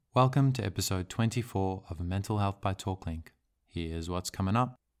Welcome to episode 24 of Mental Health by TalkLink. Here's what's coming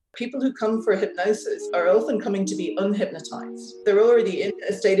up. People who come for hypnosis are often coming to be unhypnotized. They're already in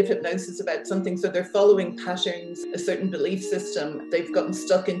a state of hypnosis about something, so they're following patterns, a certain belief system they've gotten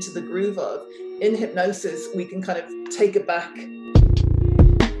stuck into the groove of. In hypnosis, we can kind of take it back.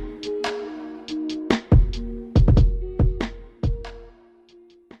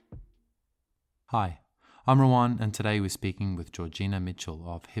 Hi, I'm Rowan, and today we're speaking with Georgina Mitchell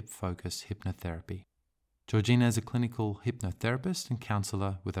of Hypfocus Hypnotherapy. Georgina is a clinical hypnotherapist and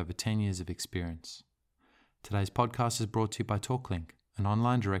counsellor with over 10 years of experience. Today's podcast is brought to you by TalkLink, an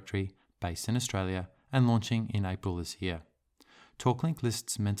online directory based in Australia and launching in April this year. TalkLink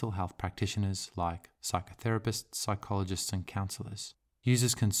lists mental health practitioners like psychotherapists, psychologists and counsellors.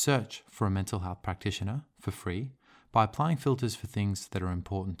 Users can search for a mental health practitioner for free by applying filters for things that are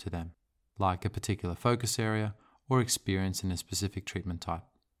important to them, like a particular focus area or experience in a specific treatment type.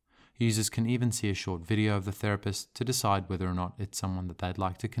 Users can even see a short video of the therapist to decide whether or not it's someone that they'd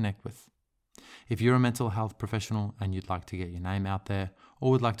like to connect with. If you're a mental health professional and you'd like to get your name out there or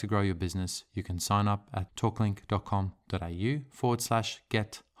would like to grow your business, you can sign up at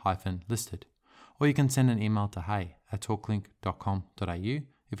talklink.com.au/get-listed. Or you can send an email to hey@talklink.com.au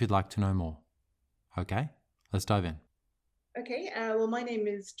if you'd like to know more. Okay, let's dive in. Okay, well, my name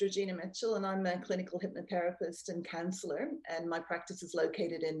is Georgina Mitchell and I'm a clinical hypnotherapist and counsellor, and my practice is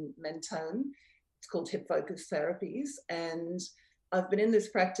located in Mentone. It's called Hypfocus Therapies, and I've been in this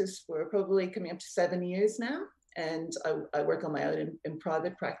practice for probably coming up to 7 years now, and I work on my own in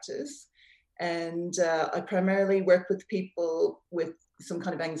private practice, and I primarily work with people with some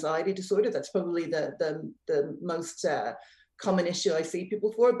kind of anxiety disorder. That's probably the most common issue I see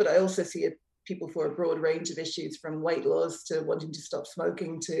people for, but I also see people for a broad range of issues, from weight loss to wanting to stop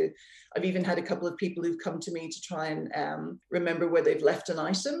smoking to, I've even had a couple of people who've come to me to try and remember where they've left an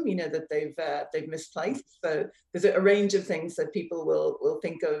item, that they've misplaced. So there's a range of things that people will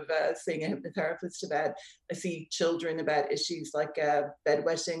think of seeing a hypnotherapist about. I see children about issues like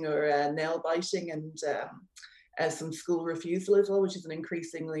bedwetting or nail biting, and some school refusal as well, which is an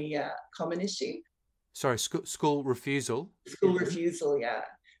increasingly common issue. Sorry, school refusal? School refusal, yeah.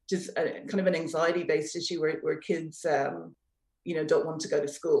 Just kind of an anxiety-based issue where kids, don't want to go to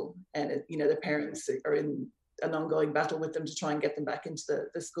school, and the parents are in an ongoing battle with them to try and get them back into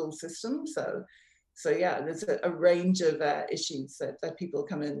the school system. So yeah, there's a range of issues that people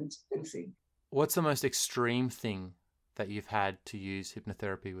come in and see. What's the most extreme thing that you've had to use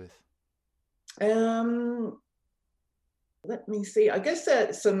hypnotherapy with? Let me see. I guess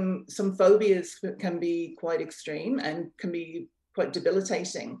some phobias can be quite extreme and can be quite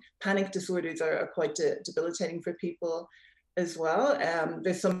debilitating. Panic disorders are quite debilitating for people as well.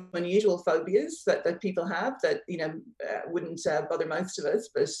 There's some unusual phobias that people have that wouldn't bother most of us,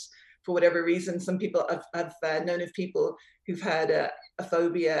 but for whatever reason, some people I've known of people who've had a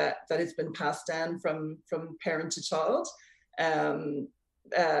phobia that has been passed down from parent to child.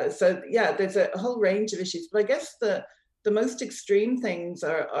 So yeah, there's a whole range of issues, but I guess the most extreme things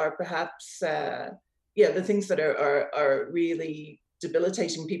are perhaps the things that are really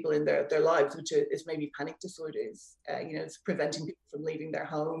debilitating people in their lives, which is maybe panic disorders. It's preventing people from leaving their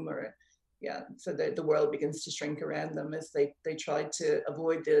home, so the world begins to shrink around them as they try to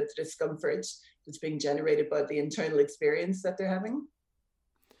avoid the discomfort that's being generated by the internal experience that they're having.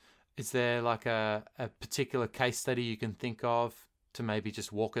 Is there like a particular case study you can think of to maybe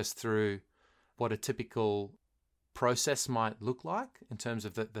just walk us through what a typical process might look like in terms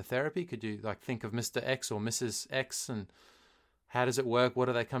of the therapy? Could you think of Mr. X or Mrs. X, and how does it work? What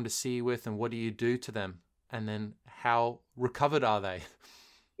do they come to see you with, and what do you do to them? And then how recovered are they?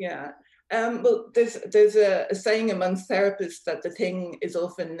 Yeah. Well, there's a saying amongst therapists that the thing is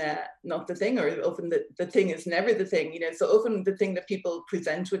often not the thing, or often the thing is never the thing. So often the thing that people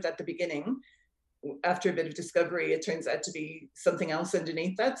present with at the beginning, after a bit of discovery, it turns out to be something else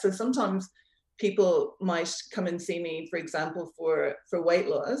underneath that. So sometimes people might come and see me, for example, for weight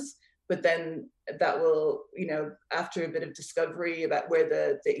loss, but then that will, after a bit of discovery about where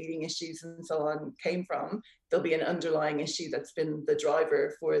the eating issues and so on came from, there'll be an underlying issue that's been the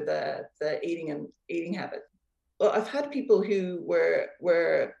driver for the eating habit. Well, I've had people who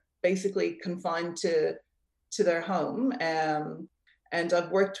were basically confined to their home, and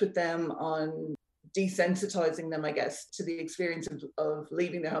I've worked with them on desensitizing them, I guess, to the experience of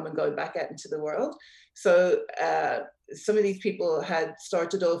leaving their home and going back out into the world. So some of these people had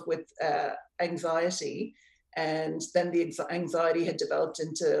started off with anxiety, and then the anxiety had developed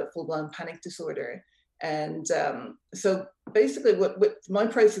into full-blown panic disorder. And so basically what my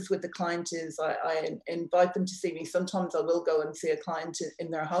process with the client is I invite them to see me. Sometimes I will go and see a client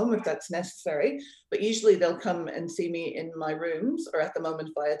in their home if that's necessary, but usually they'll come and see me in my rooms, or at the moment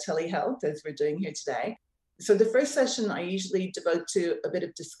via telehealth, as we're doing here today. So the first session I usually devote to a bit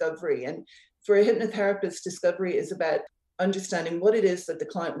of discovery. And for a hypnotherapist, discovery is about understanding what it is that the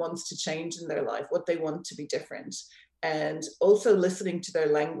client wants to change in their life, what they want to be different, and also listening to their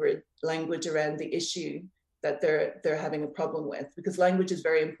language around the issue that they're having a problem with, because language is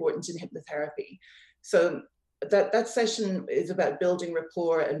very important in hypnotherapy. So that session is about building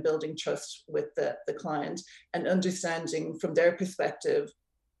rapport and building trust with the client, and understanding from their perspective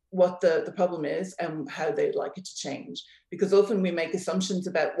what the problem is and how they'd like it to change. Because often we make assumptions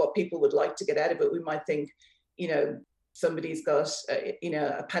about what people would like to get out of it. We might think, somebody's got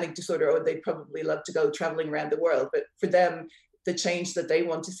a panic disorder, or they'd probably love to go traveling around the world. But for them, the change that they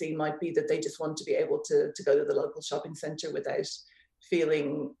want to see might be that they just want to be able to go to the local shopping center without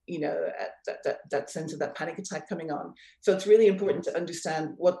feeling, that sense of that panic attack coming on. So it's really important to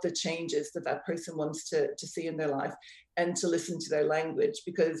understand what the change is that person wants to see in their life, and to listen to their language.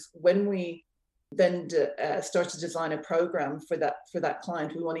 Because when we then start to design a program for that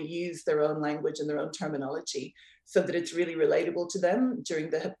client, we want to use their own language and their own terminology, so that it's really relatable to them during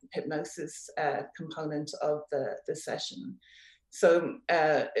the hypnosis component of the session. So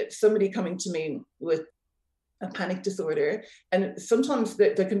somebody coming to me with a panic disorder, and sometimes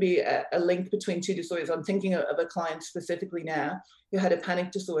there can be a link between two disorders. I'm thinking of a client specifically now who had a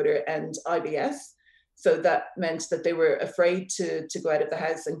panic disorder and IBS. So that meant that they were afraid to go out of the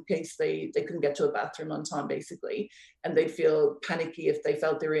house in case they couldn't get to a bathroom on time, basically. And they'd feel panicky if they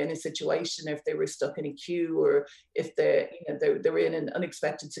felt they were in a situation, if they were stuck in a queue, or if they were in an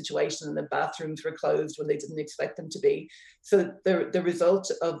unexpected situation and the bathrooms were closed when they didn't expect them to be. So the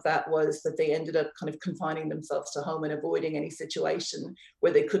result of that was that they ended up kind of confining themselves to home and avoiding any situation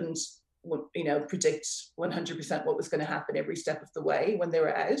where they couldn't predict 100% what was going to happen every step of the way when they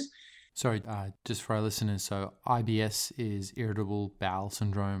were out. Sorry, just for our listeners, so IBS is irritable bowel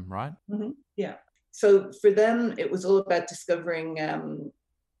syndrome, right? Mm-hmm. Yeah. So for them, it was all about discovering, how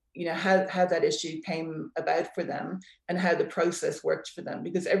that issue came about for them, and how the process worked for them,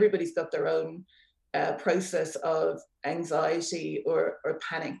 because everybody's got their own process of anxiety or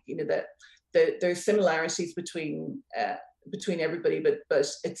panic. That there's similarities between everybody, but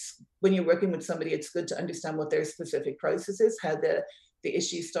it's, when you're working with somebody, it's good to understand what their specific process is, how the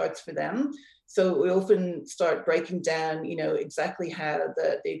issue starts for them. So we often start breaking down, exactly how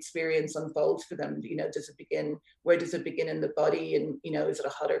the experience unfolds for them. Where does it begin in the body? And, is it a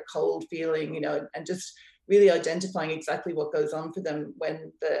hot or cold feeling, and just really identifying exactly what goes on for them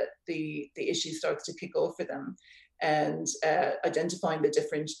when the issue starts to kick off for them, and identifying the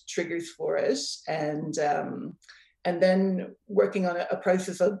different triggers for it. And then working on a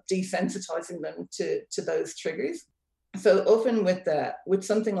process of desensitizing them to those triggers. So often with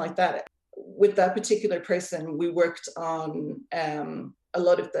something like that, with that particular person, we worked on a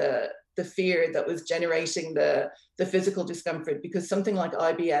lot of the fear that was generating the physical discomfort, because something like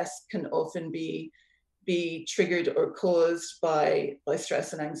IBS can often be triggered or caused by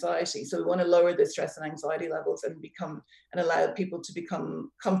stress and anxiety. So we want to lower the stress and anxiety levels and allow people to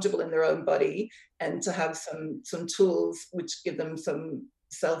become comfortable in their own body, and to have some tools which give them some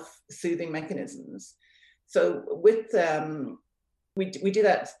self-soothing mechanisms. So with we do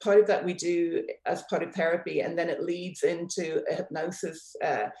that. Part of that we do as part of therapy, and then it leads into a hypnosis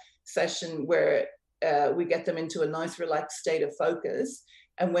session where we get them into a nice relaxed state of focus.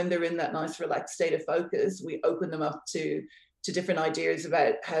 And when they're in that nice relaxed state of focus, we open them up to different ideas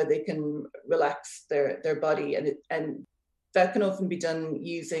about how they can relax their body, and that can often be done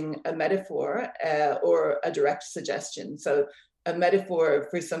using a metaphor or a direct suggestion. So a metaphor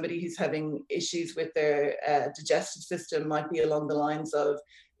for somebody who's having issues with their digestive system might be along the lines of,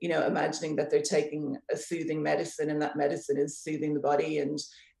 imagining that they're taking a soothing medicine, and that medicine is soothing the body and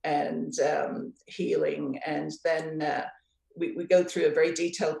healing. And then we go through a very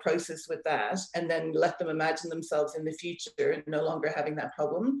detailed process with that, and then let them imagine themselves in the future no longer having that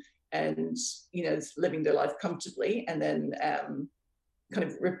problem, and living their life comfortably, and then kind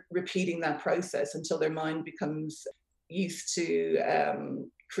of repeating that process until their mind becomes used to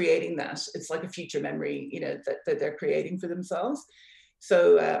creating that. It's like a future memory, that they're creating for themselves.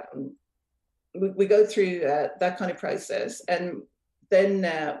 So we go through that kind of process, and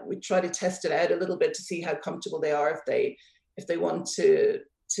then we try to test it out a little bit to see how comfortable they are if they want to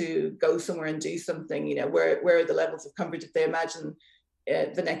go somewhere and do something. Where are the levels of comfort? If they imagine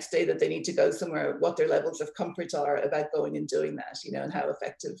the next day that they need to go somewhere, what their levels of comfort are about going and doing that, and how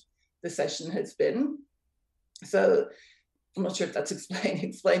effective the session has been. So I'm not sure if that's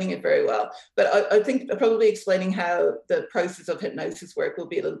explaining it very well, but I think probably explaining how the process of hypnosis work will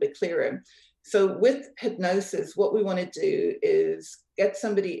be a little bit clearer. So with hypnosis, what we want to do is get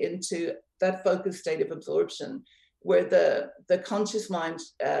somebody into that focused state of absorption where the conscious mind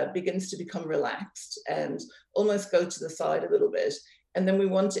begins to become relaxed and almost go to the side a little bit. And then we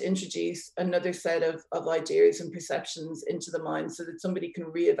want to introduce another set of ideas and perceptions into the mind so that somebody can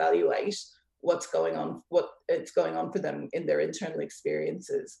reevaluate what's going on for them in their internal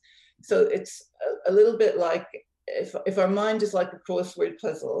experiences. So it's a little bit like if our mind is like a crossword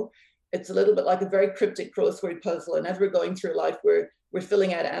puzzle, it's a little bit like a very cryptic crossword puzzle. And as we're going through life, we're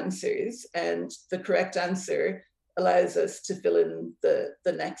filling out answers, and the correct answer allows us to fill in the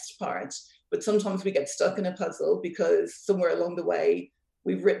next part. But sometimes we get stuck in a puzzle because somewhere along the way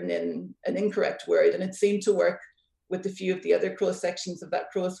we've written in an incorrect word, and it seemed to work with a few of the other cross sections of that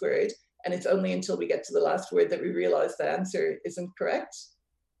crossword. And it's only until we get to the last word that we realize the answer isn't correct.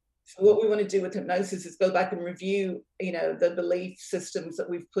 So what we want to do with hypnosis is go back and review, the belief systems that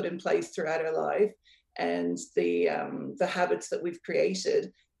we've put in place throughout our life and the habits that we've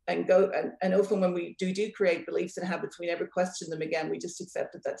created, and often when we do create beliefs and habits, we never question them again. We just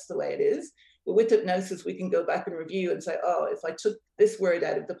accept that that's the way it is. But with hypnosis, we can go back and review and say, oh, if I took this word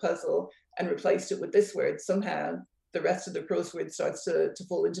out of the puzzle and replaced it with this word, somehow the rest of the crossword starts to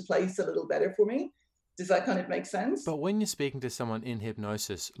fall into place a little better for me. Does that kind of make sense? But when you're speaking to someone in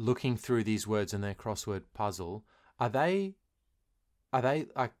hypnosis, looking through these words in their crossword puzzle, are they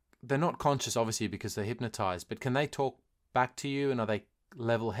like, they're not conscious obviously because they're hypnotized, but can they talk back to you, and are they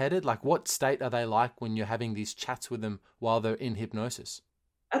level-headed? Like, what state are they like when you're having these chats with them while they're in hypnosis?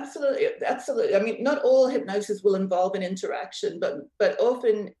 Absolutely. I mean, not all hypnosis will involve an interaction, but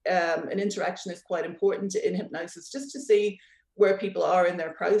often an interaction is quite important in hypnosis, just to see where people are in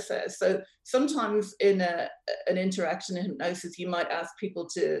their process. So sometimes in an interaction in hypnosis, you might ask people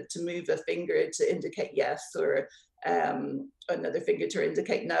to move a finger to indicate yes, or another finger to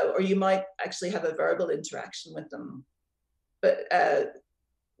indicate no, or you might actually have a verbal interaction with them. But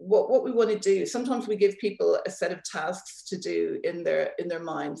what we want to do, sometimes we give people a set of tasks to do in their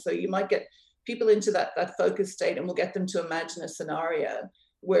mind. So you might get people into that focused state, and we'll get them to imagine a scenario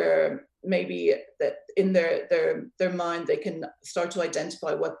where maybe that in their mind they can start to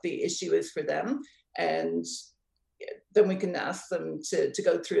identify what the issue is for them, and then we can ask them to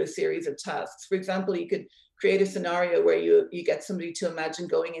go through a series of tasks. For example, you could create a scenario where you get somebody to imagine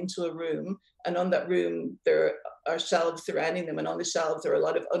going into a room, and on that room there are shelves surrounding them, and on the shelves are a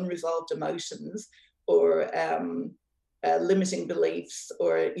lot of unresolved emotions, or limiting beliefs,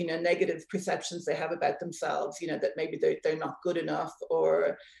 or negative perceptions they have about themselves, that maybe they're not good enough,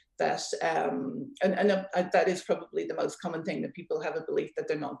 or that and that is probably the most common thing, that people have a belief that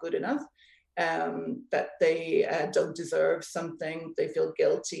they're not good enough, that they don't deserve something, they feel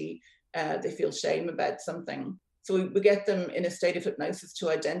guilty, they feel shame about something. So we get them in a state of hypnosis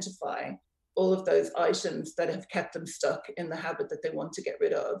to identify all of those items that have kept them stuck in the habit that they want to get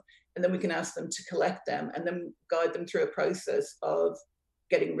rid of. And then we can ask them to collect them, and then guide them through a process of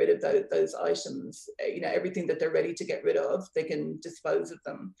getting rid of those items. Everything that they're ready to get rid of, they can dispose of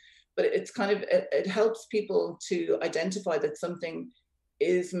them. But it's kind of, it helps people to identify that something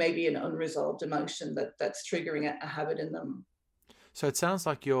is maybe an unresolved emotion that's triggering a habit in them. So it sounds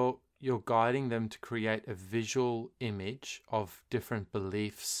like you're guiding them to create a visual image of different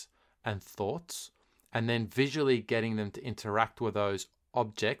beliefs and thoughts, and then visually getting them to interact with those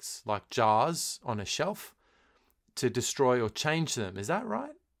objects like jars on a shelf to destroy or change them. Is that right?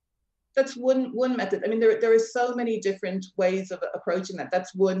 That's one method. I mean, there are so many different ways of approaching that.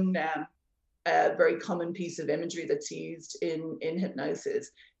 That's one very common piece of imagery that's used in hypnosis,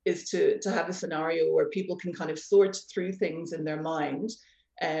 is to have a scenario where people can kind of sort through things in their mind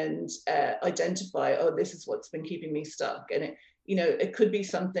and identify, oh, this is what's been keeping me stuck. And it could be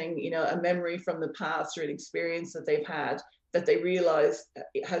something, a memory from the past, or an experience that they've had that they realize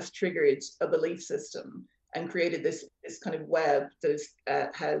it has triggered a belief system and created this kind of web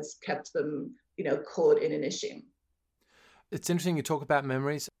that has kept them, caught in an issue. It's interesting you talk about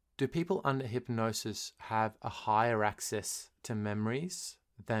memories. Do people under hypnosis have a higher access to memories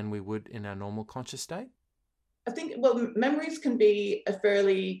than we would in our normal conscious state? I think, well, memories can be a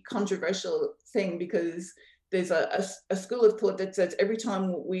fairly controversial thing, because there's a school of thought that says every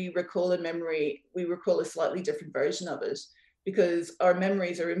time we recall a memory, we recall a slightly different version of it, because our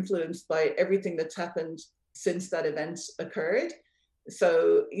memories are influenced by everything that's happened since that event occurred.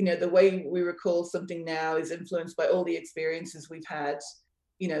 So, the way we recall something now is influenced by all the experiences we've had,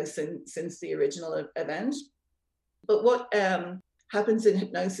 since the original event. But what happens in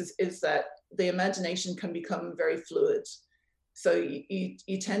hypnosis is that the imagination can become very fluid. So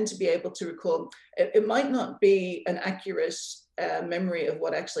you tend to be able to recall. It might not be an accurate memory of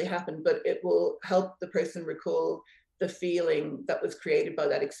what actually happened, but it will help the person recall the feeling that was created by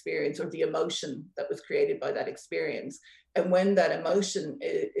that experience, or the emotion that was created by that experience. And when that emotion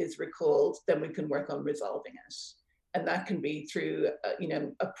is recalled, then we can work on resolving it. And that can be through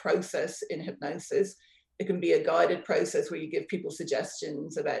a process in hypnosis. It can be a guided process where you give people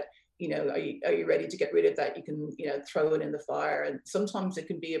suggestions about, are you ready to get rid of that? You can, throw it in the fire. And sometimes it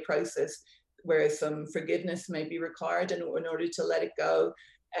can be a process where some forgiveness may be required in order to let it go.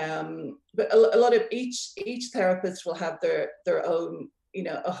 But a lot of each therapist will have their own,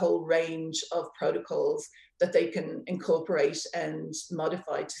 a whole range of protocols that they can incorporate and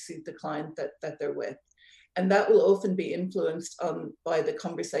modify to suit the client that they're with. And that will often be influenced by the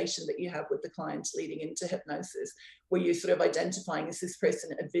conversation that you have with the client leading into hypnosis, where you're sort of identifying, is this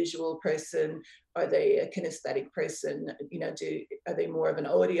person a visual person? Are they a kinesthetic person? Are they more of an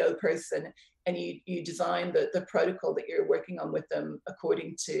audio person? And you design the protocol that you're working on with them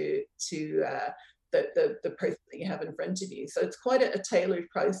according to the person that you have in front of you. So it's quite a tailored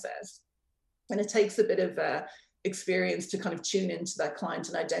process. And it takes a bit of experience to kind of tune into that client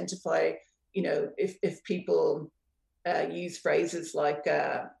and identify, if people use phrases like,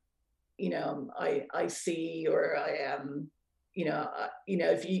 I see, or I am,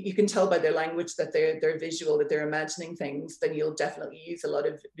 if you can tell by their language that they're visual, that they're imagining things, then you'll definitely use a lot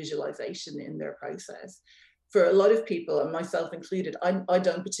of visualization in their process. For a lot of people, and myself included, I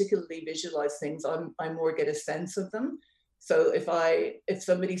don't particularly visualize things. I more get a sense of them. So if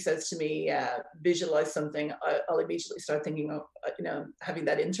somebody says to me, visualize something, I'll immediately start thinking, having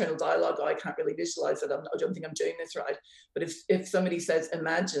that internal dialogue. I can't really visualize it. I don't think I'm doing this right. But if somebody says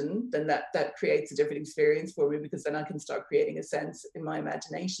imagine, then that creates a different experience for me, because then I can start creating a sense in my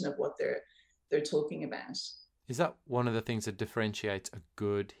imagination of what they're talking about. Is that one of the things that differentiates a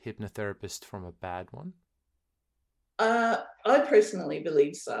good hypnotherapist from a bad one? I personally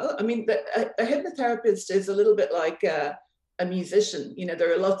believe so. I mean, a hypnotherapist is a little bit like a musician.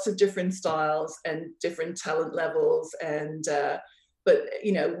 There are lots of different styles and different talent levels, but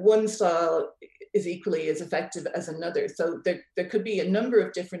one style is equally as effective as another. So there could be a number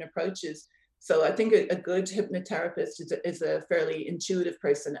of different approaches. So I think a good hypnotherapist is a fairly intuitive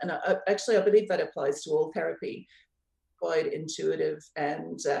person, and I believe that applies to all therapy. Quite intuitive,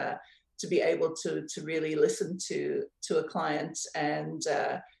 and to be able to really listen to a client and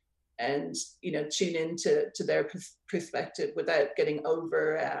tune into their perspective without getting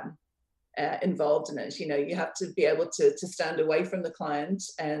over involved in it. You have to be able to stand away from the client,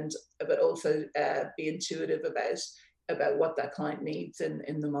 but also be intuitive about what that client needs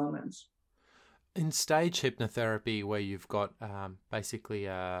in the moment. In stage hypnotherapy, where you've got basically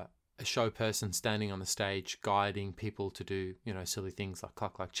a show person standing on the stage guiding people to do, silly things like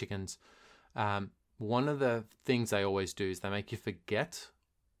cluck like chickens. One of the things they always do is they make you forget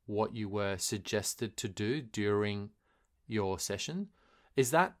what you were suggested to do during your session.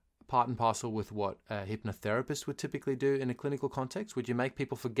 Is that part and parcel with what a hypnotherapist would typically do in a clinical context? Would you make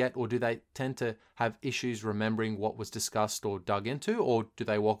people forget, or do they tend to have issues remembering what was discussed or dug into, or do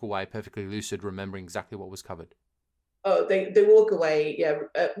they walk away perfectly lucid, remembering exactly what was covered? Oh, they walk away, yeah.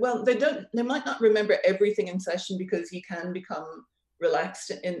 Well, they might not remember everything in session, because you can become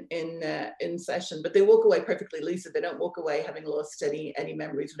relaxed in session, but they walk away perfectly lucid. They don't walk away having lost any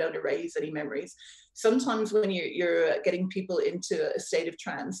memories. We don't erase any memories. Sometimes when you're getting people into a state of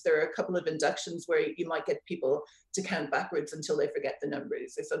trance, there are a couple of inductions where you might get people to count backwards until they forget the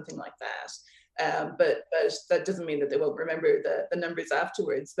numbers or something like that. But that doesn't mean that they won't remember the numbers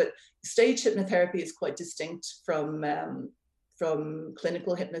afterwards. But stage hypnotherapy is quite distinct from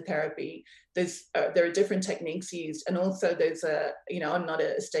clinical hypnotherapy. There are different techniques used, and also there's I'm not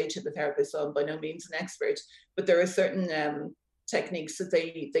a stage hypnotherapist, so I'm by no means an expert, but there are certain techniques that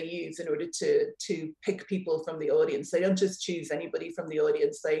they use in order to pick people from the audience. They don't just choose anybody from the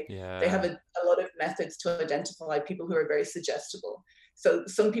audience. They have a lot of methods to identify people who are very suggestible. So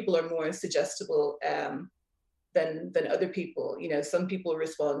some people are more suggestible than other people. Some people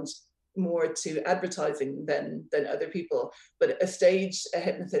respond more to advertising than other people, but a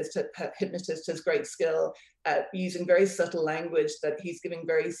hypnotist has great skill at using very subtle language, that he's giving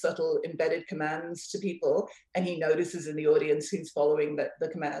very subtle embedded commands to people, and he notices in the audience who's following the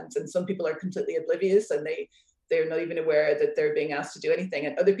commands. And some people are completely oblivious, and they're not even aware that they're being asked to do anything,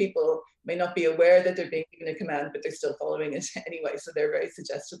 and other people may not be aware that they're being given a command, but they're still following it anyway. So they're very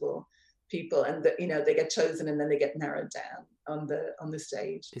suggestible people, and they get chosen, and then they get narrowed down on the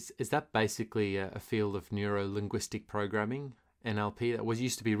stage. Is that basically a field of neuro-linguistic programming? NLP? That was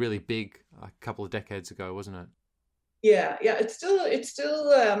used to be really big a couple of decades ago, wasn't it? Yeah, it's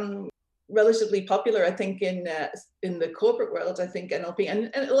still relatively popular, I think, in the corporate world. I think NLP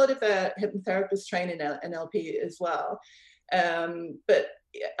and a lot of hypnotherapists train in NLP as well. But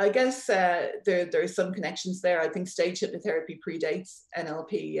I guess there are some connections there. I think stage hypnotherapy predates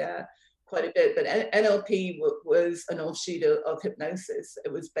NLP quite a bit, but NLP was an offshoot of hypnosis.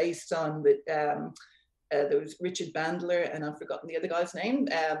 It was based on there was Richard Bandler, and I've forgotten the other guy's name,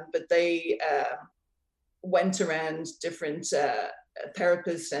 but they went around different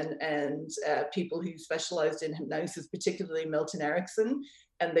therapists and people who specialized in hypnosis, particularly Milton Erickson,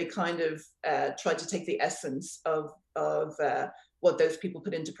 and they kind of tried to take the essence of what those people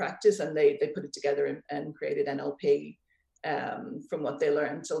put into practice, and they put it together and created NLP from what they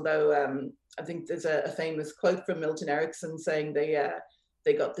learned. Although I think there's a famous quote from Milton Erickson saying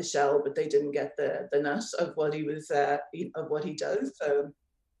they got the shell, but they didn't get the nut of what he was of what he does.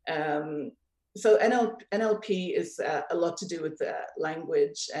 So NLP is a lot to do with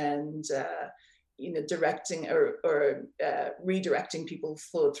language and directing or redirecting people's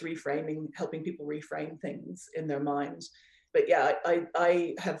thoughts, helping people reframe things in their mind. But yeah,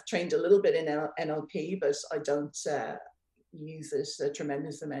 I have trained a little bit in NLP, but I don't use it a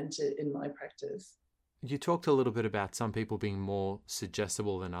tremendous amount in my practice. You talked a little bit about some people being more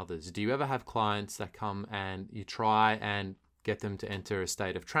suggestible than others. Do you ever have clients that come and you try and get them to enter a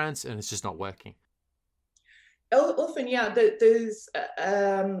state of trance and it's just not working? Often, yeah. There's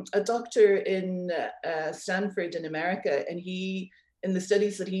a doctor in Stanford in America, and in the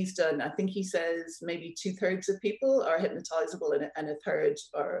studies that he's done, I think he says maybe 2/3 of people are hypnotizable and a third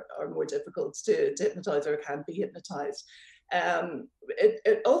are more difficult to hypnotize or can't be hypnotized.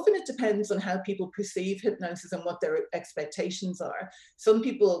 Often it depends on how people perceive hypnosis and what their expectations are. Some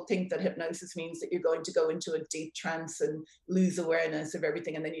people think that hypnosis means that you're going to go into a deep trance and lose awareness of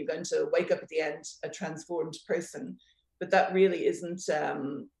everything, and then you're going to wake up at the end a transformed person. But that really isn't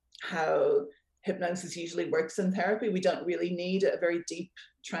how hypnosis usually works in therapy. We don't really need a very deep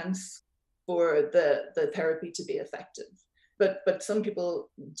trance for the therapy to be effective. But some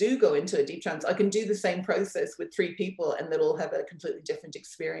people do go into a deep trance. I can do the same process with 3 people and they'll all have a completely different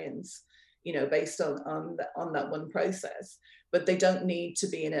experience, based on that one process. But they don't need to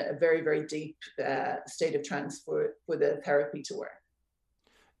be in a very, very deep state of trance for the therapy to work.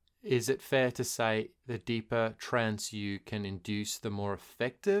 Is it fair to say the deeper trance you can induce, the more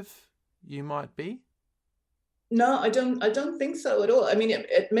effective you might be? No, I don't think so at all. I mean,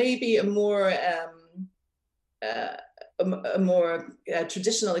 it may be a more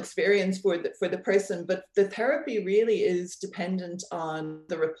traditional experience for the person, but the therapy really is dependent on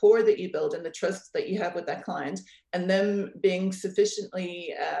the rapport that you build and the trust that you have with that client, and them being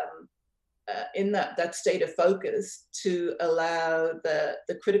sufficiently in that state of focus to allow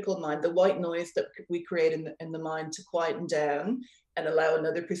the critical mind, the white noise that we create in the mind, to quieten down and allow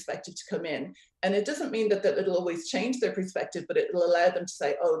another perspective to come in. And it doesn't mean that it'll always change their perspective, but it'll allow them to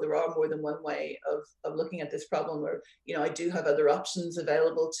say, oh, there are more than one way of looking at this problem, or, I do have other options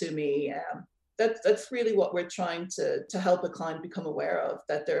available to me. That's really what we're trying to help a client become aware of,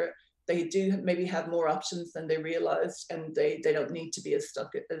 that they do maybe have more options than they realized, and they don't need to be as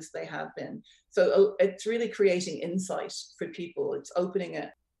stuck as they have been. So it's really creating insight for people. It's opening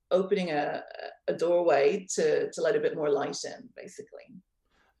a doorway to let a bit more light in, basically.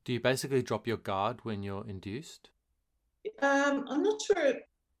 Do you basically drop your guard when you're induced? I'm not sure.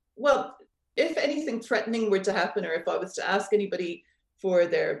 Well, if anything threatening were to happen, or if I was to ask anybody for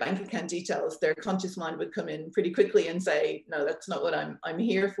their bank account details, their conscious mind would come in pretty quickly and say, no, that's not what I'm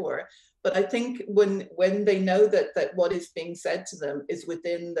here for. But I think when they know that what is being said to them is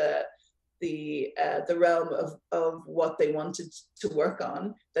within the realm of what they wanted to work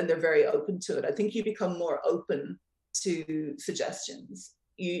on, then they're very open to it. I think you become more open to suggestions.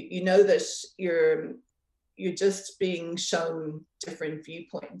 You know that you're just being shown different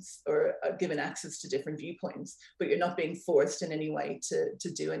viewpoints, or given access to different viewpoints, but you're not being forced in any way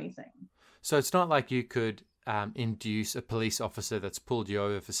to do anything. So it's not like you could induce a police officer that's pulled you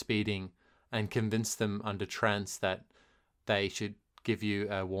over for speeding and convince them under trance that they should give you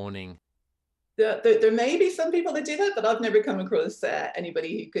a warning. There may be some people that do that, but I've never come across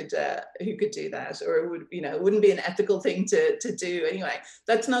anybody who could do that, or it wouldn't be an ethical thing to do anyway.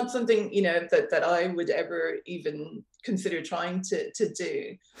 That's not something that I would ever even consider trying to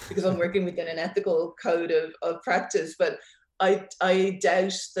do, because I'm working within an ethical code of practice. But I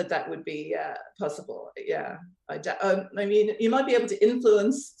doubt that would be possible. Yeah, I mean, you might be able to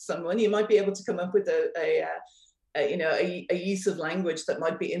influence someone. You might be able to come up with a a use of language that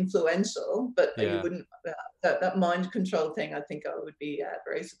might be influential, but you Yeah. wouldn't, that mind control thing, I think I would be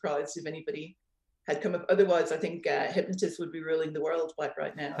very surprised if anybody had come up. Otherwise, I think hypnotists would be ruling the world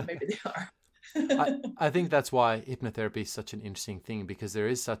right now, and maybe they are. I think that's why hypnotherapy is such an interesting thing, because there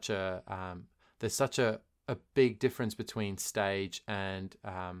is such a there's such a big difference between stage and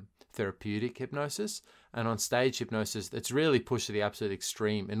therapeutic hypnosis. And on stage hypnosis, it's really pushed to the absolute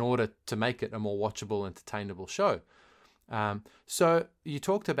extreme in order to make it a more watchable, entertainable show. So you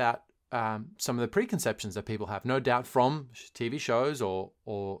talked about some of the preconceptions that people have, no doubt from TV shows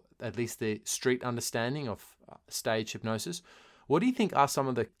or at least the street understanding of stage hypnosis. What do you think are some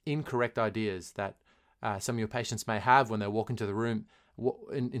of the incorrect ideas that some of your patients may have when they walk into the room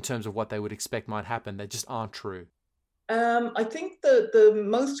in terms of what they would expect might happen that just aren't true? I think the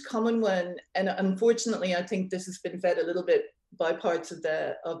most common one, and unfortunately, I think this has been fed a little bit by parts of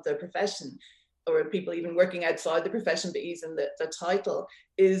the profession, or people even working outside the profession, but using the title,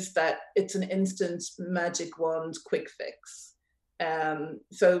 is that it's an instant magic wand quick fix.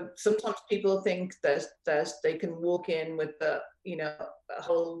 So sometimes people think that they can walk in with a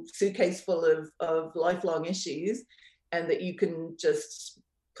whole suitcase full of lifelong issues, and that you can just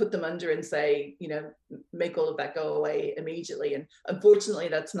put them under and say, make all of that go away immediately. And unfortunately,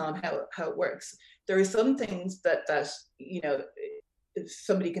 that's not how it works. There are some things that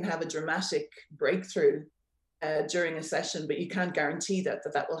somebody can have a dramatic breakthrough during a session, but you can't guarantee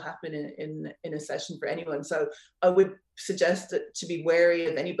that will happen in a session for anyone. So I would suggest that to be wary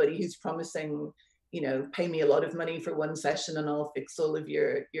of anybody who's promising, pay me a lot of money for one session and I'll fix all of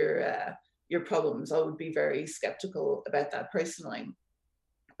your problems. I would be very skeptical about that personally.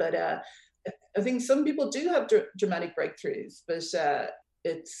 But I think some people do have dramatic breakthroughs, but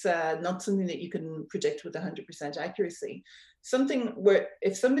it's not something that you can predict with 100% accuracy. Something where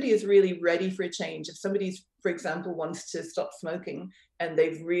if somebody is really ready for a change, if somebody's, for example, wants to stop smoking and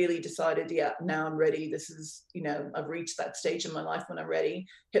they've really decided, yeah, now I'm ready, this is, I've reached that stage in my life when I'm ready,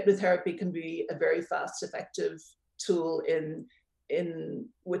 hypnotherapy can be a very fast, effective tool in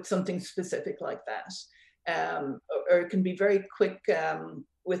with something specific like that. Or it can be very quick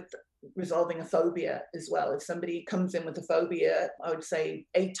with resolving a phobia as well. If somebody comes in with a phobia, I would say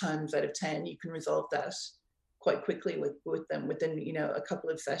 8 times out of 10, you can resolve that quite quickly with them within, a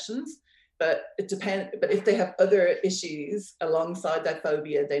couple of sessions. But it depends. But if they have other issues alongside that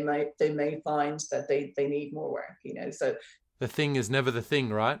phobia, they may find that they need more work, So The thing is never the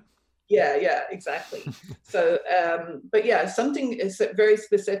thing, right? Yeah, exactly. So, but yeah, something is very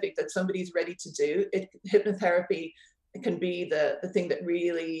specific that somebody's ready to do. Hypnotherapy can be the thing that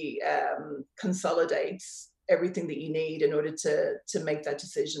really consolidates everything that you need in order to make that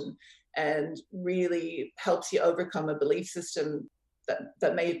decision, and really helps you overcome a belief system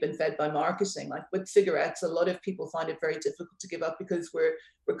that may have been fed by marketing. Like with cigarettes, a lot of people find it very difficult to give up because we're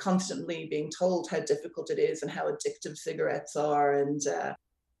constantly being told how difficult it is and how addictive cigarettes are. And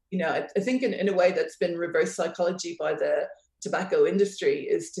I think in a way that's been reverse psychology by the tobacco industry,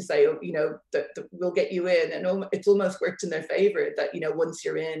 is to say, that we'll get you in, and it's almost worked in their favor that, once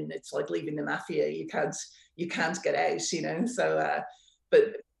you're in, it's like leaving the mafia. You can't get out, So,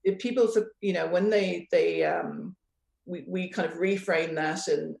 but if people, when we kind of reframe that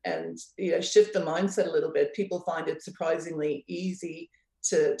and shift the mindset a little bit, people find it surprisingly easy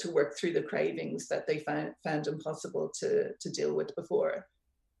to work through the cravings that they found impossible to deal with before.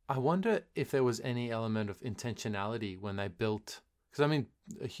 I wonder if there was any element of intentionality when they built, because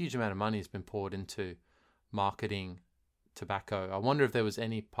a huge amount of money has been poured into marketing tobacco. I wonder if there was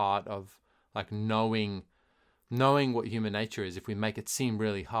any part of like knowing what human nature is. If we make it seem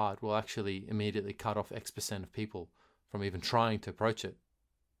really hard, we'll actually immediately cut off X% of people from even trying to approach it.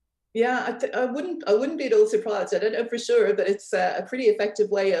 Yeah, I wouldn't be at all surprised. I don't know for sure, but it's a pretty effective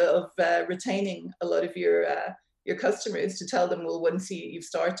way of retaining a lot of your customers, to tell them, well, once you've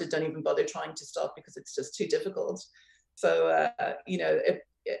started, don't even bother trying to stop because it's just too difficult. So,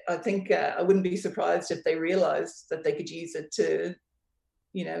 I think I wouldn't be surprised if they realized that they could use it to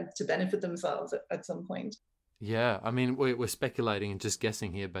benefit themselves at some point. Yeah, we're speculating and just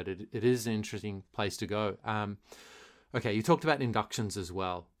guessing here, but it is an interesting place to go. Okay, you talked about inductions as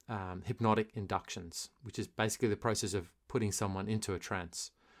well, hypnotic inductions, which is basically the process of putting someone into a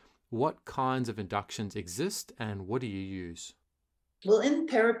trance. What kinds of inductions exist and what do you use? Well, in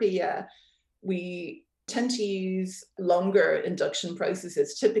therapy, we tend to use longer induction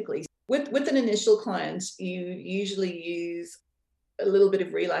processes typically. With an initial client, you usually use a little bit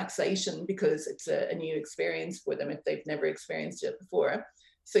of relaxation because it's a new experience for them if they've never experienced it before.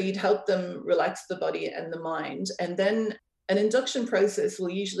 So you'd help them relax the body and the mind. And then an induction process will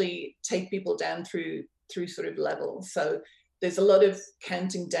usually take people down through through sort of levels. So there's a lot of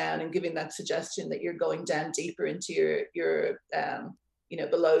counting down and giving that suggestion that you're going down deeper into your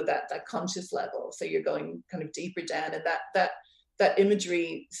below that conscious level. So you're going kind of deeper down, and that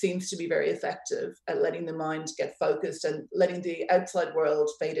imagery seems to be very effective at letting the mind get focused and letting the outside world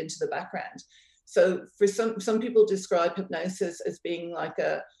fade into the background. So for some people describe hypnosis as being like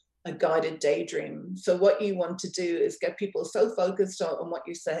a guided daydream. So what you want to do is get people so focused on what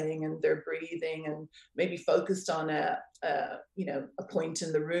you're saying and their breathing, and maybe focused on a point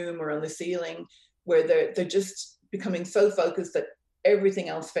in the room or on the ceiling, where they're just becoming so focused that everything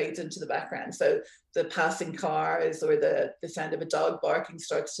else fades into the background. So the passing cars or the sound of a dog barking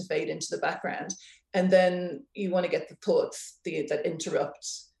starts to fade into the background. And then you want to get the thoughts that interrupt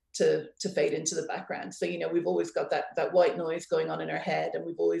to fade into the background. So, we've always got that white noise going on in our head, and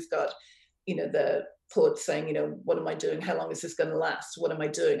we've always got, the thoughts saying, what am I doing? How long is this going to last? What am I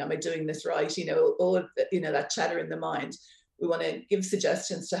doing? Am I doing this right? All of that chatter in the mind. We want to give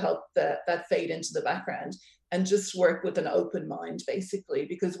suggestions to help that fade into the background, and just work with an open mind, basically,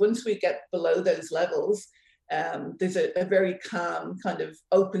 because once we get below those levels, there's a very calm kind of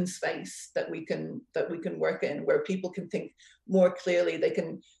open space that we can work in, where people can think more clearly. They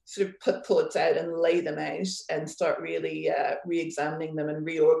can sort of put thoughts out and lay them out and start really re-examining them and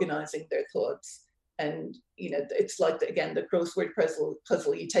reorganizing their thoughts. And it's like the crossword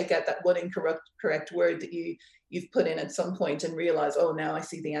puzzle. You take out that one incorrect word that you've put in at some point and realize, oh, now I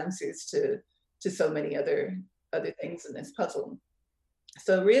see the answers to so many other things in this puzzle.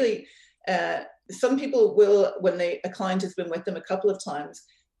 So really, some people will, when a client has been with them a couple of times,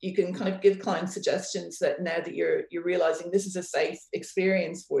 you can kind of give clients suggestions that now that you're realizing this is a safe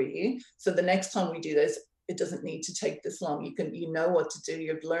experience for you, so the next time we do this, it doesn't need to take this long. You know what to do.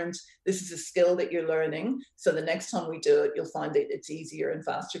 You've learned, this is a skill that you're learning. So the next time we do it, you'll find that it's easier and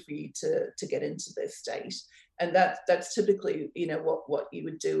faster for you to get into this state. And that's typically, what you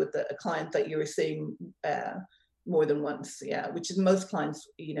would do with a client that you were seeing more than once. Yeah, which is most clients,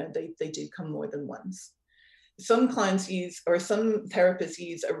 they do come more than once. Some clients some therapists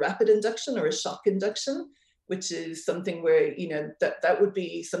use a rapid induction or a shock induction, which is something where, that would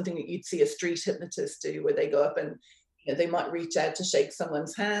be something that you'd see a street hypnotist do, where they go up and they might reach out to shake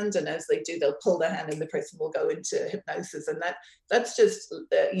someone's hand, and as they do, they'll pull their hand and the person will go into hypnosis. And that's just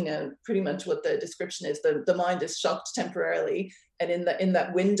pretty much what the description is. The mind is shocked temporarily, and in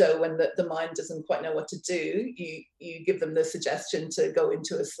that window when the mind doesn't quite know what to do, you give them the suggestion to go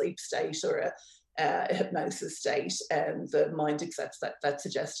into a sleep state or a hypnosis state, and the mind accepts that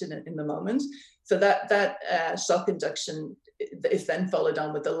suggestion in the moment. So that shock induction is then followed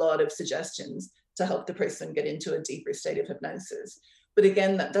on with a lot of suggestions to help the person get into a deeper state of hypnosis. But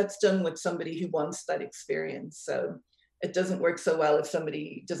again, that's done with somebody who wants that experience. So it doesn't work so well if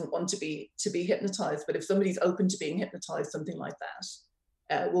somebody doesn't want to be hypnotized. But if somebody's open to being hypnotized, something like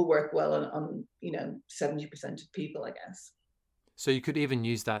that will work well on 70% of people, I guess. So you could even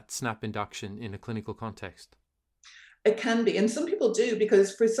use that snap induction in a clinical context. It can be, and some people do,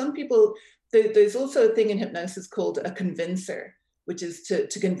 because for some people, there's also a thing in hypnosis called a convincer, which is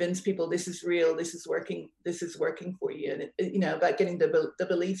to convince people this is real, this is working for you, and about getting the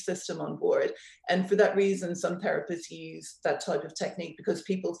belief system on board. And for that reason, some therapists use that type of technique, because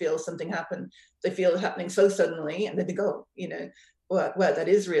people feel something happen, they feel it happening so suddenly, and then they go, wow, that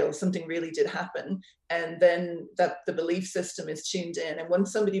is real, something really did happen. And then that the belief system is tuned in, and when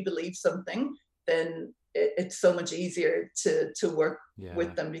somebody believes something, then it's so much easier to work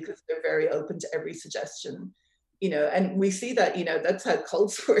with them, because they're very open to every suggestion. And we see that, that's how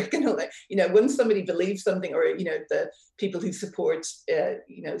cults work. When somebody believes something, or, the people who support,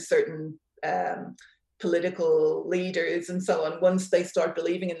 certain political leaders and so on, once they start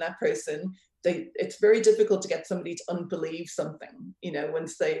believing in that person, it's very difficult to get somebody to unbelieve something,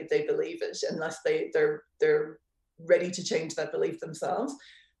 once they believe it, unless they're ready to change that belief themselves.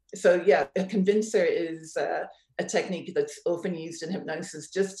 So yeah, a convincer is a technique that's often used in hypnosis,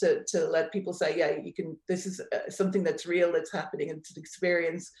 just to let people say, yeah, you can. This is something that's real, that's happening. It's an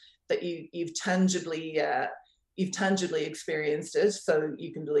experience that you've tangibly experienced it, so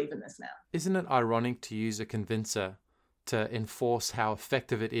you can believe in this now. Isn't it ironic to use a convincer to enforce how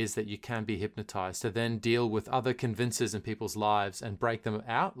effective it is that you can be hypnotized, to then deal with other convincers in people's lives and break them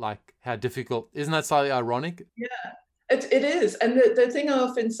out? Like, how difficult? Isn't that slightly ironic? Yeah. It is. And the thing I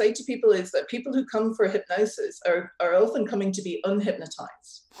often say to people is that people who come for hypnosis are often coming to be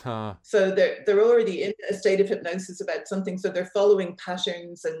unhypnotized. Huh. So they're already in a state of hypnosis about something. So they're following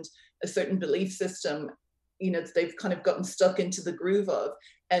patterns and a certain belief system, they've kind of gotten stuck into the groove of.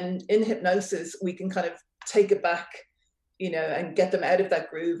 And in hypnosis, we can kind of take it back, and get them out of that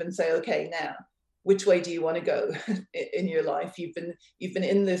groove and say, okay, now, which way do you want to go in your life? You've been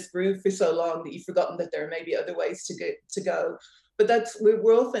in this groove for so long that you've forgotten that there are maybe other ways to go. But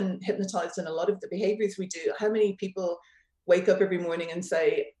we're often hypnotized in a lot of the behaviors we do. How many people wake up every morning and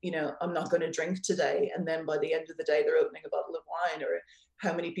say, I'm not going to drink today, and then by the end of the day they're opening a bottle of wine? Or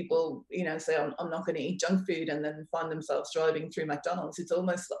how many people say, I'm not going to eat junk food, and then find themselves driving through McDonald's? It's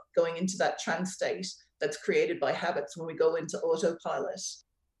almost like going into that trance state that's created by habits. When we go into autopilot,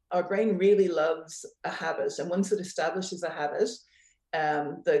 our brain really loves a habit, and once it establishes a habit,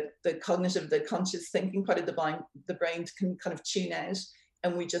 the cognitive, the conscious thinking part of the brain can kind of tune out,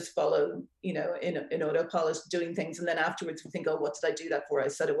 and we just follow, in autopilot, doing things. And then afterwards we think, oh, what did I do that for? I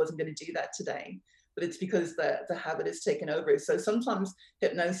said I wasn't going to do that today. But it's because the habit is taken over. So sometimes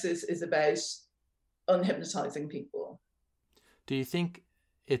hypnosis is about unhypnotizing people. Do you think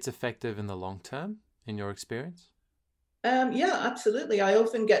it's effective in the long term, in your experience? Yeah, absolutely. I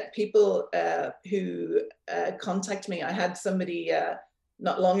often get people who contact me. I had somebody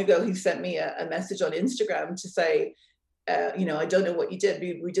not long ago who sent me a message on Instagram to say, I don't know what you did.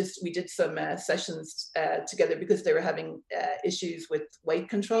 We did some sessions together because they were having issues with weight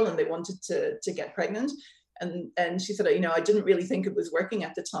control, and they wanted to get pregnant. And she said, I didn't really think it was working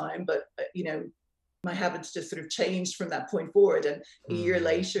at the time, but my habits just sort of changed from that point forward. And a year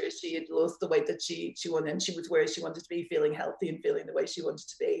later, she had lost the weight that she wanted, and she was where she wanted to be, feeling healthy and feeling the way she wanted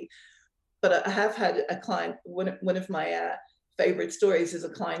to be. But I have had a client, one of my favorite stories is a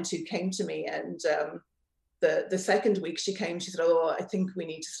client who came to me, and the second week she came, she said, oh, I think we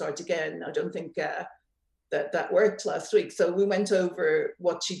need to start again. I don't think that worked last week. So we went over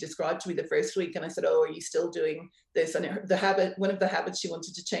what she described to me the first week, and I said, oh, are you still doing this? And one of the habits she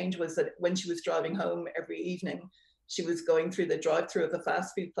wanted to change was that when she was driving home every evening, she was going through the drive-through of a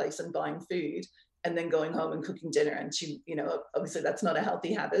fast food place and buying food, and then going home and cooking dinner. And she, obviously that's not a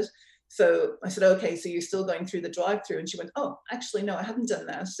healthy habit. So I said, okay, so you're still going through the drive-through? And she went, oh, actually, no, I haven't done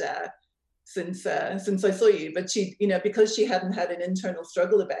that since I saw you. But she, because she hadn't had an internal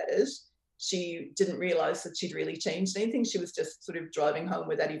struggle about it, she didn't realize that she'd really changed anything. She was just sort of driving home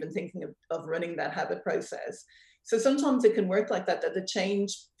without even thinking of running that habit process. So sometimes it can work like that the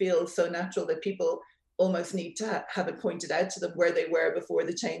change feels so natural that people almost need to have it pointed out to them where they were before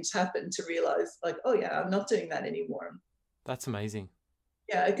the change happened, to realize, like, oh yeah, I'm not doing that anymore. That's amazing.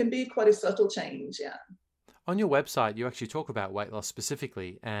 Yeah, it can be quite a subtle change, yeah. On your website, you actually talk about weight loss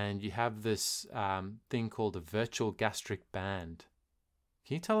specifically, and you have this thing called a virtual gastric band.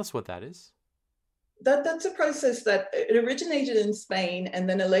 Can you tell us what that is? That's a process that it originated in Spain, and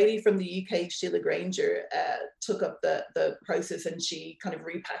then a lady from the UK, Sheila Granger, took up the process, and she kind of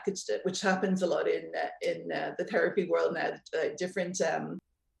repackaged it, which happens a lot in the therapy world now. Different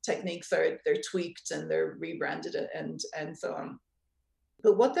techniques they're tweaked and they're rebranded and so on.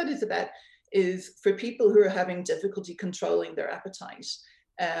 But what that is about is for people who are having difficulty controlling their appetite.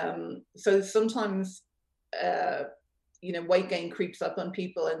 So sometimes weight gain creeps up on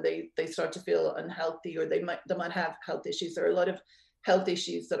people, and they start to feel unhealthy, or they might have health issues. There are a lot of health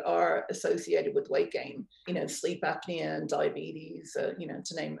issues that are associated with weight gain, sleep apnea and diabetes,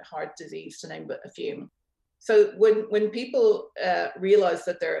 to name heart disease, to name but a few. So when people realize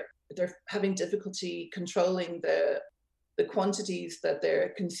that they're having difficulty controlling the quantities that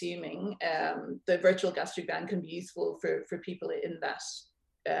they're consuming, the virtual gastric band can be useful for people in that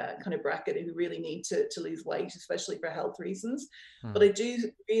kind of bracket who really need to lose weight, especially for health reasons. But I do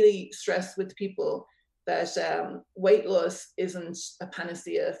really stress with people that weight loss isn't a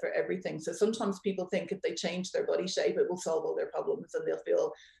panacea for everything. So sometimes people think if they change their body shape, it will solve all their problems and they'll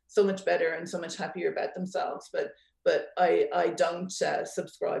feel so much better and so much happier about themselves. But I don't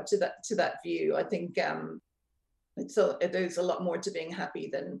subscribe to that view. I think there's a lot more to being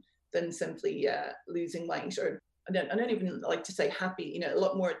happy than simply losing weight, or I don't even like to say happy, a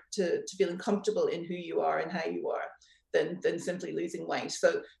lot more to feeling comfortable in who you are and how you are than simply losing weight.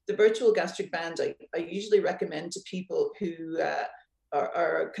 So the virtual gastric band, I usually recommend to people who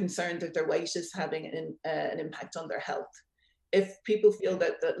are concerned that their weight is having an impact on their health. If people feel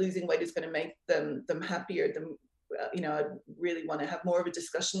that losing weight is going to make them happier, then I really want to have more of a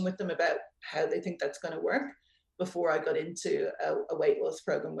discussion with them about how they think that's going to work before I got into a weight loss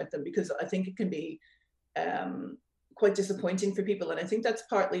program with them, because I think it can be quite disappointing for people. And I think that's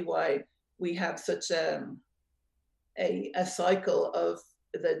partly why we have such a cycle of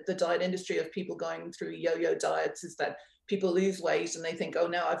the diet industry of people going through yo-yo diets, is that people lose weight and they think, oh,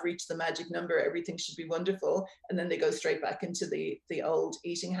 now I've reached the magic number, everything should be wonderful. And then they go straight back into the old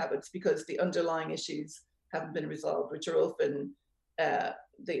eating habits because the underlying issues haven't been resolved, which are often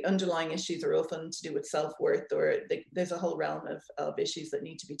the underlying issues are often to do with self-worth, or there's a whole realm of issues that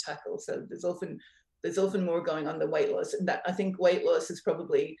need to be tackled. So there's often more going on than weight loss. And that, I think weight loss is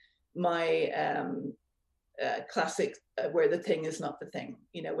probably my classic where the thing is not the thing.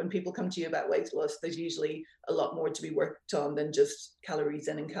 You know, when people come to you about weight loss, there's usually a lot more to be worked on than just calories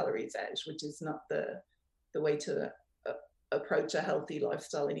in and calories out, which is not the way to approach a healthy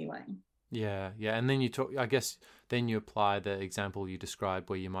lifestyle anyway. Yeah. And then I guess then you apply the example you described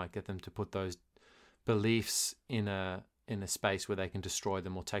where you might get them to put those beliefs in a space where they can destroy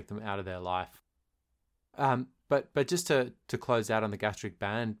them or take them out of their life. But just to close out on the gastric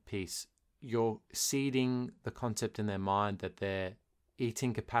band piece, you're seeding the concept in their mind that their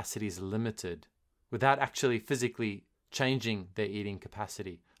eating capacity is limited without actually physically changing their eating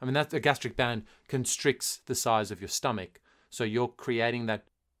capacity. I mean, that the gastric band constricts the size of your stomach. So you're creating that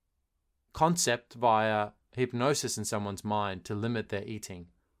concept via hypnosis in someone's mind to limit their eating.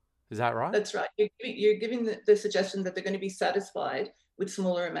 Is that right? That's right. You're giving the suggestion that they're going to be satisfied with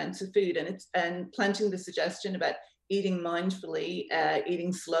smaller amounts of food, and planting the suggestion about eating mindfully,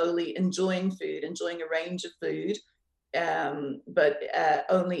 eating slowly, enjoying food, enjoying a range of food, but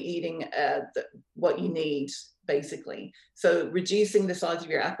only eating what you need, basically. So reducing the size of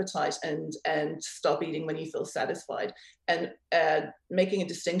your appetite and stop eating when you feel satisfied, and making a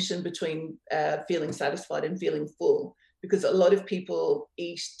distinction between feeling satisfied and feeling full, because a lot of people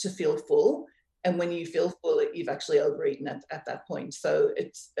eat to feel full. And when you feel full, you've actually overeaten at that point. So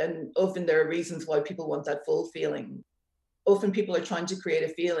and often there are reasons why people want that full feeling. Often people are trying to create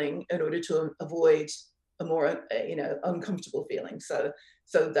a feeling in order to avoid a more, uncomfortable feeling. So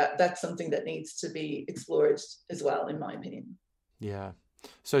that's something that needs to be explored as well, in my opinion. Yeah.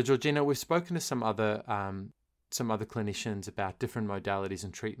 So Georgina, we've spoken to some other clinicians about different modalities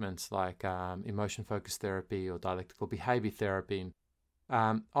and treatments like emotion-focused therapy or dialectical behavior therapy.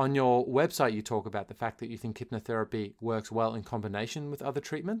 On your website, you talk about the fact that you think hypnotherapy works well in combination with other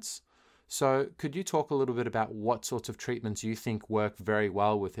treatments. So could you talk a little bit about what sorts of treatments you think work very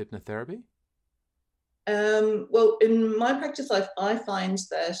well with hypnotherapy? Well, in my practice life, I find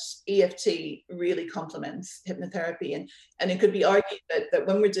that EFT really complements hypnotherapy, and it could be argued that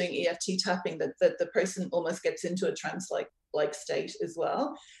when we're doing EFT tapping, that the person almost gets into a trance-like state as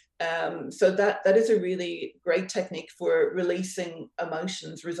well. So that is a really great technique for releasing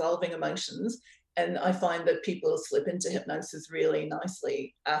emotions, resolving emotions. And I find that people slip into hypnosis really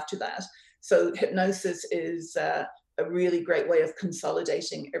nicely after that. So hypnosis is a really great way of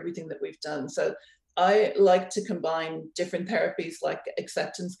consolidating everything that we've done. So I like to combine different therapies like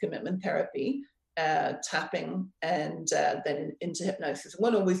acceptance commitment therapy, tapping, and then into hypnosis. I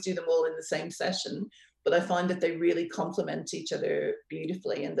won't always do them all in the same session, but I find that they really complement each other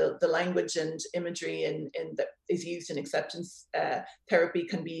beautifully. And the language and imagery that is used in acceptance therapy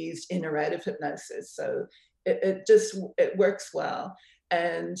can be used in or out of hypnosis. So it works well.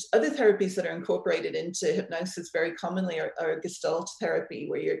 And other therapies that are incorporated into hypnosis very commonly are Gestalt therapy,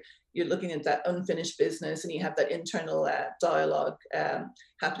 where you're looking at that unfinished business and you have that internal dialogue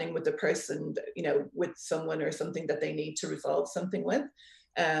happening with the person, with someone or something that they need to resolve something with.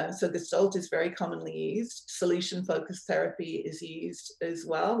 So Gestalt is very commonly used. Solution-focused therapy is used as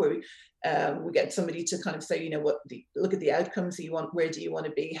well, where we get somebody to kind of say, look at the outcomes you want, where do you want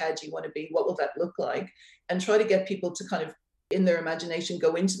to be, how do you want to be, what will that look like, and try to get people to kind of, in their imagination,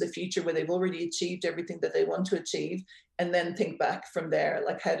 go into the future where they've already achieved everything that they want to achieve, and then think back from there,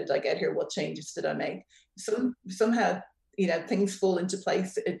 like, how did I get here? What changes did I make? Somehow, things fall into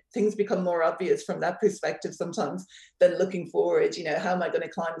place. Things become more obvious from that perspective sometimes than looking forward. How am I going to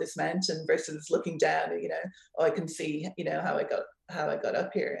climb this mountain versus looking down? I can see, how I got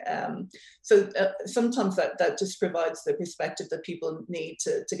up here. So sometimes that just provides the perspective that people need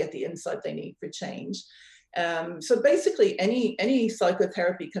to get the insight they need for change. So basically, any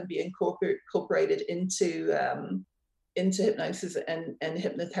psychotherapy can be incorporated into hypnosis and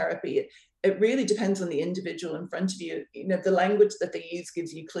hypnotherapy. It really depends on the individual in front of you. The language that they use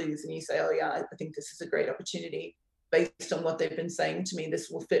gives you clues, and you say, "Oh yeah, I think this is a great opportunity based on what they've been saying to me. This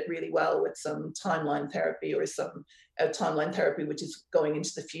will fit really well with some timeline therapy or some timeline therapy which is going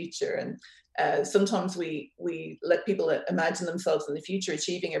into the future." And sometimes we let people imagine themselves in the future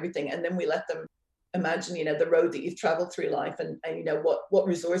achieving everything, and then we let them imagine, the road that you've traveled through life, and what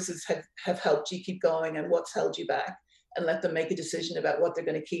resources have helped you keep going and what's held you back, and let them make a decision about what they're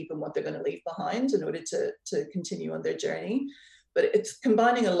going to keep and what they're going to leave behind in order to continue on their journey. But it's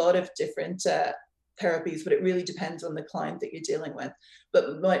combining a lot of different therapies, but it really depends on the client that you're dealing with.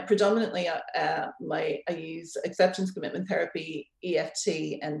 But predominantly, I use acceptance commitment therapy,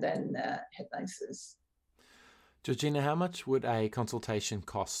 EFT, and then hypnosis. Georgina, how much would a consultation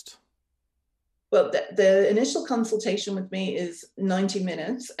cost? Well, the initial consultation with me is 90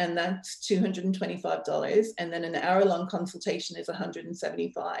 minutes, and that's $225. And then an hour-long consultation is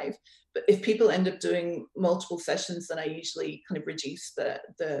 $175. But if people end up doing multiple sessions, then I usually kind of reduce the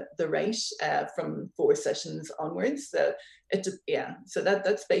rate from 4 sessions onwards. So so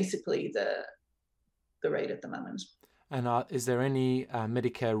that's basically the rate at the moment. And is there any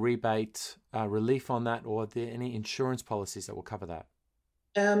Medicare rebate relief on that, or are there any insurance policies that will cover that?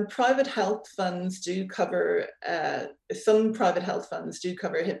 Private health funds do cover, some private health funds do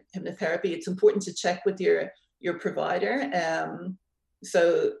cover hypnotherapy. It's important to check with your provider.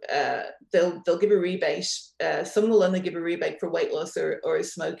 So they'll give a rebate. Some will only give a rebate for weight loss or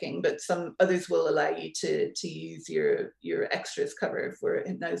smoking, but some others will allow you to use your extras cover for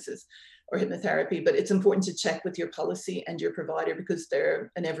hypnosis or hypnotherapy. But it's important to check with your policy and your provider, because they're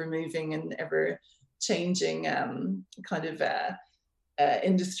an ever-moving and ever-changing kind of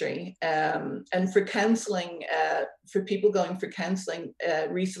industry. And for counselling, for people going for counselling,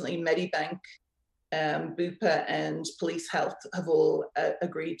 recently Medibank, Bupa and Police Health have all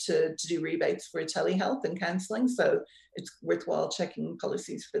agreed to do rebates for telehealth and counselling. So it's worthwhile checking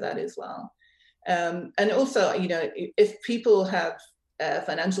policies for that as well. And also, if people have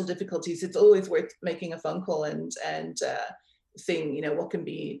financial difficulties, it's always worth making a phone call and seeing, what can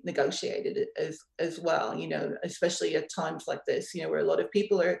be negotiated as well, especially at times like this, where a lot of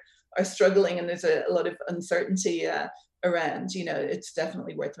people are struggling and there's a lot of uncertainty around, it's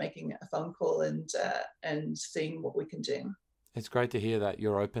definitely worth making a phone call and seeing what we can do. It's great to hear that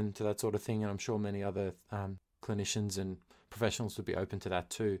you're open to that sort of thing, and I'm sure many other clinicians and professionals would be open to that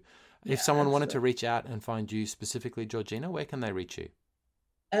too. If someone wanted to reach out and find you specifically, Georgina, where can they reach you?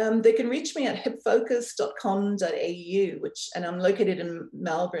 They can reach me at hypfocus.com.au, and I'm located in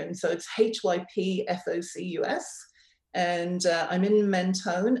Melbourne, so it's HYPFOCUS, and I'm in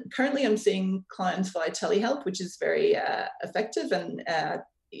Mentone. Currently, I'm seeing clients via telehealth, which is very effective and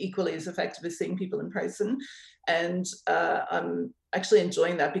equally as effective as seeing people in person. And I'm actually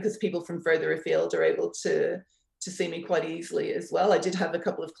enjoying that, because people from further afield are able to see me quite easily as well. I did have a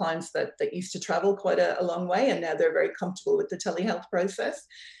couple of clients that used to travel quite a long way, and now they're very comfortable with the telehealth process.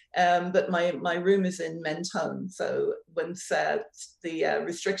 But my room is in Mentone, so once the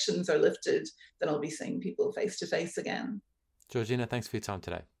restrictions are lifted, then I'll be seeing people face to face again. Georgina, thanks for your time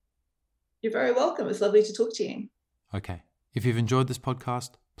today. You're very welcome. It's lovely to talk to you. Okay. If you've enjoyed this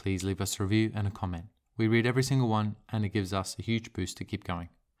podcast, please leave us a review and a comment. We read every single one, and it gives us a huge boost to keep going.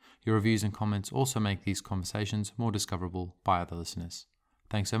 Your reviews and comments also make these conversations more discoverable by other listeners.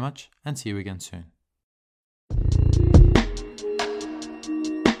 Thanks so much, and see you again soon.